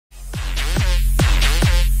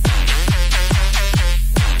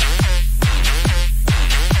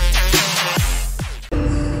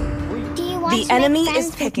enemy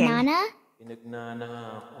is picking. Nana?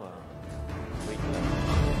 Pinagnana ako ah. Wait lang.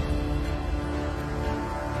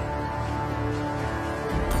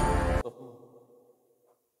 Stop mo.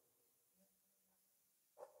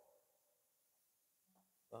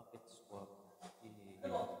 Bakit swap?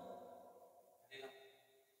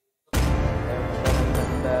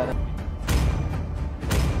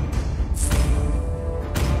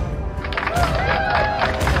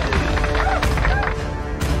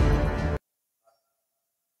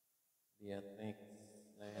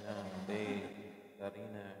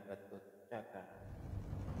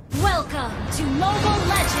 Welcome to Mobile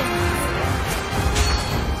Legends!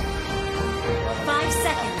 5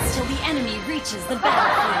 seconds till the enemy reaches the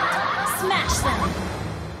battlefield. Smash them!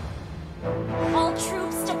 All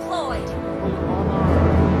troops deployed!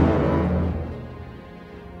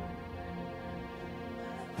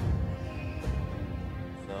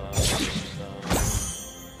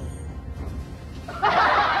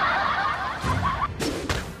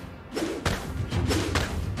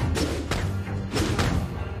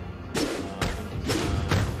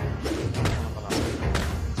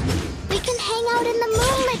 In the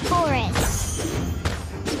moonlit forest.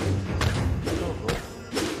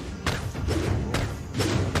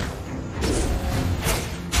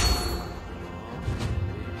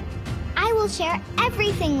 I will share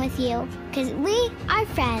everything with you, because we are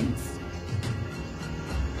friends.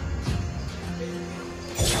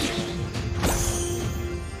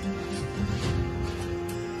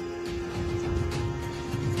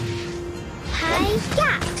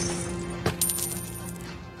 Hi-ya!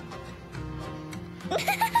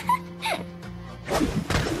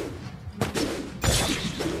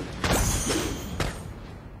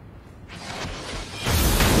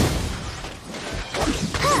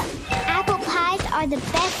 Apple pies are the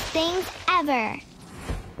best things ever.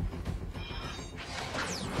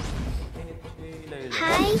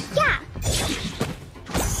 Hi-ya!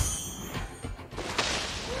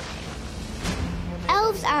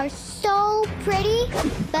 Elves are so pretty,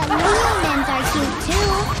 but humans are cute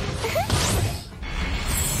too.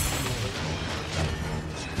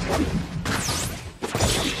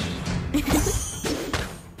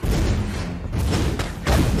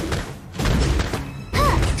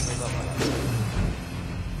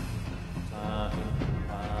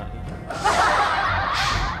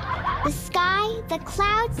 The sky, the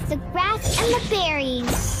clouds, the grass, and the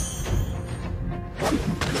berries.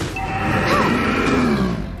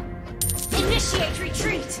 Initiate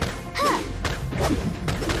retreat!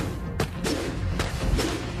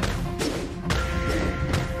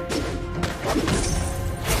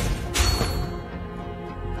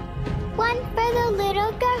 One for the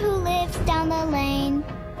little girl who lives down the lane.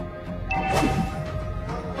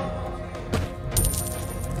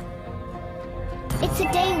 It's a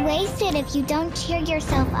day wasted if you don't cheer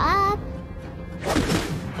yourself up.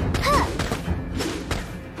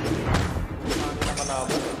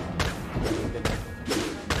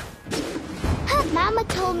 Mama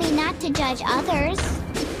told me not to judge others.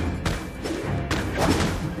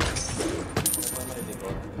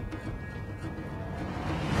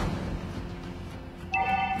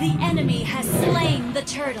 The enemy has slain the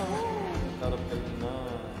turtle.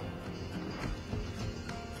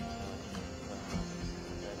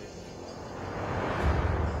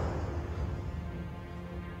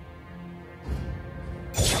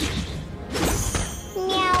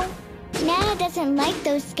 Meow. Nana doesn't like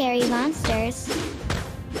those scary monsters.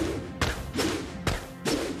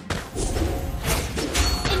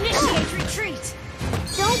 Initiate retreat!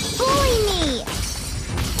 Don't bully me!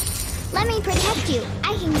 Let me protect you.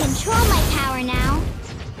 I can control my power now.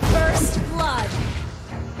 First blood!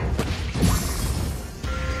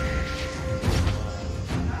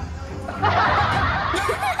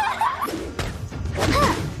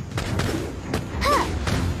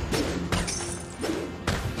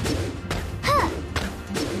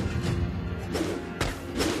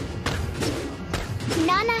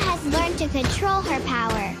 Nana has learned to control her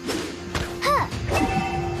power.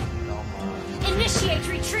 Initiate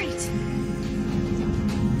retreat!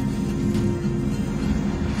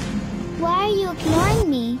 Why are you ignoring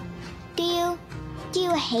me? Do you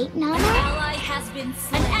hate Nana? An ally has been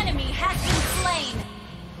slain. An enemy has been slain!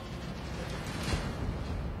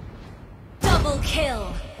 Double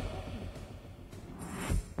kill!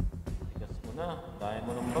 Tigas mo na. Dahil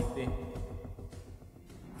mo ng buff eh.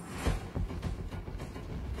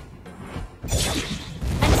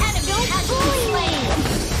 An enemy has been slain!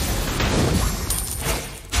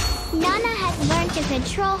 Nana has learned to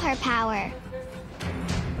control her power.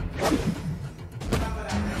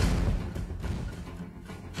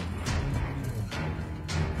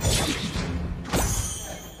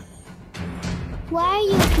 Why are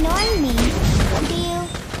you ignoring me?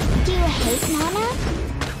 Do you hate Nana?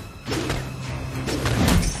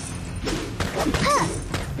 Huh.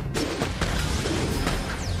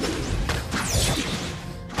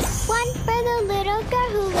 One for the little girl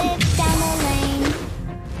who lives down the lane.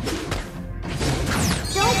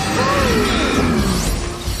 Don't bully me!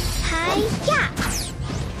 Hi-ya!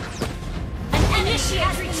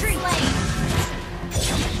 Initiate retreat!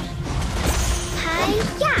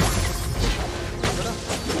 Hi-ya!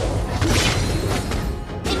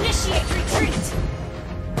 Initiate retreat!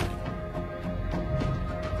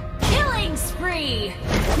 Killing spree!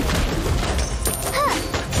 Huh.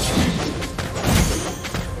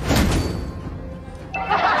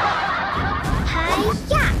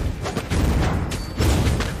 Hi-ya!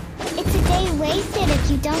 It's a day wasted if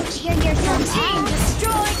you don't cheer Your yourself team up.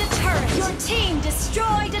 destroyed a turret! Your team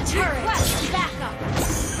destroyed a turret! Request backup!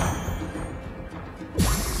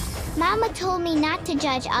 Mama told me not to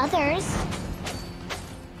judge others.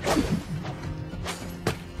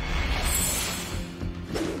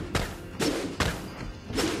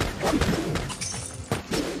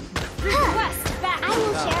 Request backup! I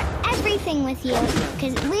will share everything with you,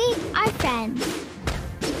 because we are friends.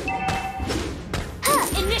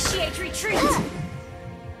 Initiate retreat!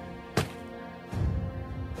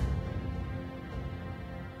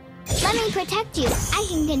 Let me protect you. I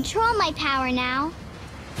can control my power now.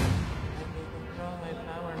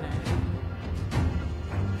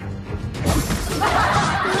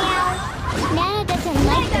 Meow. Nana doesn't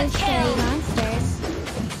like those scary monsters.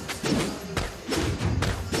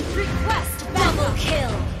 Request double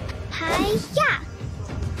kill! Hi-ya!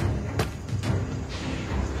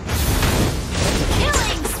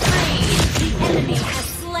 Killing spree! The enemy has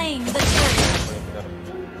slain the turret!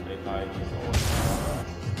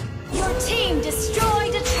 Your team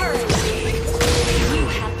destroyed a turret! You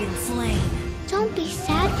have been slain. Don't be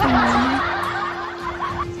sad for Mama.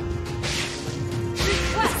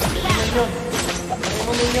 Request backup!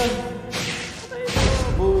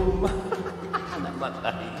 Boom!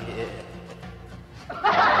 Namatay.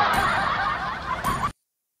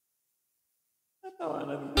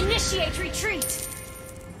 Natawanan. Initiate retreat!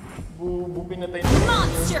 Bubu, pinatay na.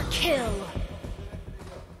 Monster kill!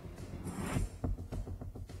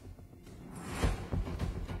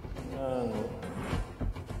 Ano?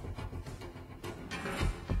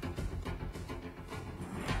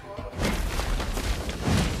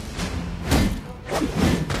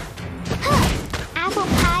 Apple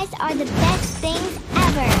pies are the best things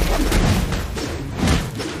ever.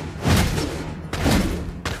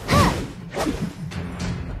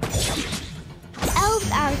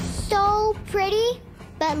 Elves are so pretty,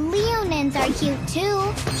 but leonins are cute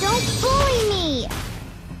too. Don't bully me.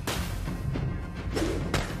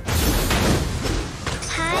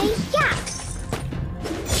 Hi-ya!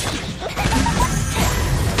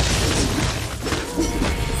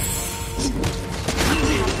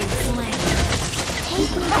 You have been slain.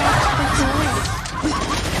 Take me back to the forest.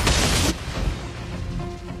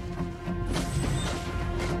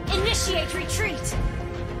 Initiate retreat!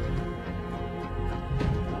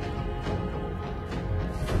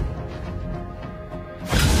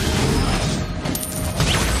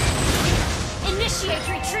 Initiate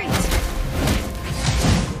retreat!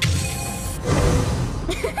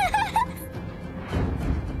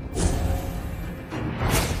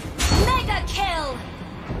 Mega kill!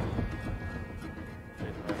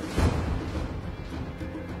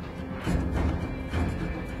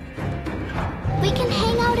 We can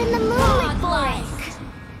hang out in the moonlit Godlike! forest.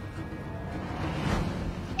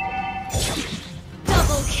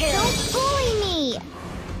 Double kill! Don't bully me.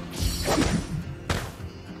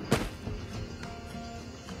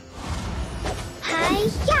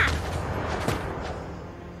 Hi-ya!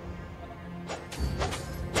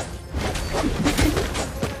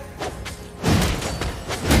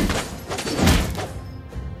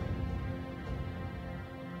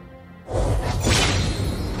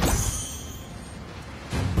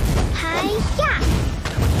 Hi-ya!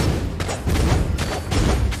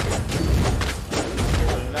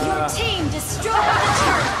 Your team destroyed the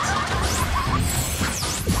turret!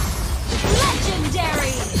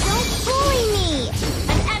 Legendary! Don't bully me.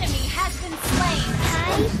 An enemy has been slain!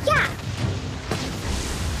 Hi-ya!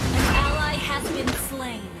 An ally has been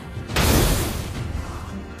slain!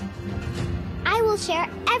 I will share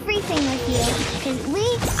everything with you, because we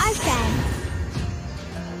are friends.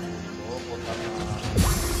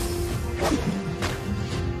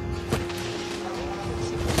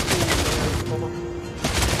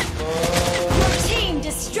 Your team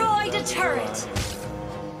destroyed a turret!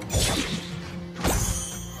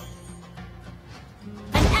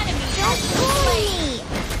 An enemy has been slain!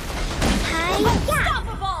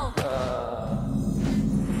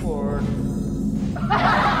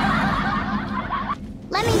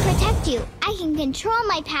 control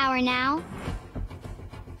my power now.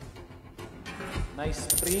 Nice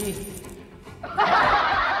tree.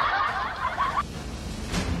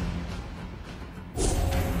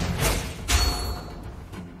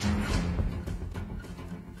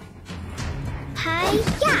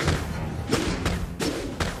 Hi-ya!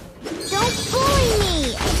 Don't bully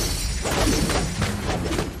me!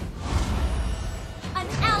 An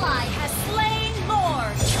ally has slain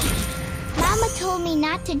Lord. Mama told me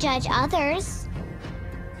not to judge others.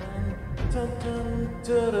 Dun, dun,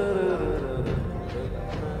 dun,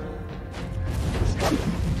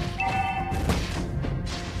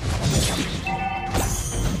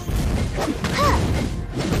 Huh!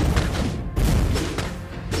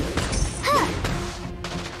 Huh!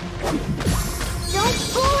 Don't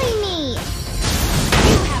bully me!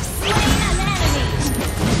 You have slain an enemy.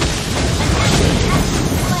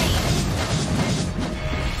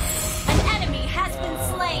 An enemy has been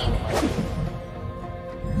slain.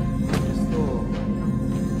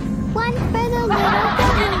 One for the little An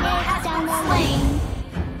girl enemy has down been the slain. lane.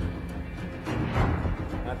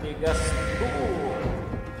 Natigas tuh.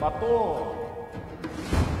 Pato.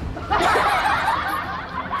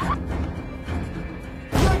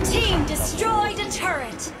 Your team destroyed a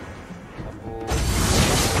turret.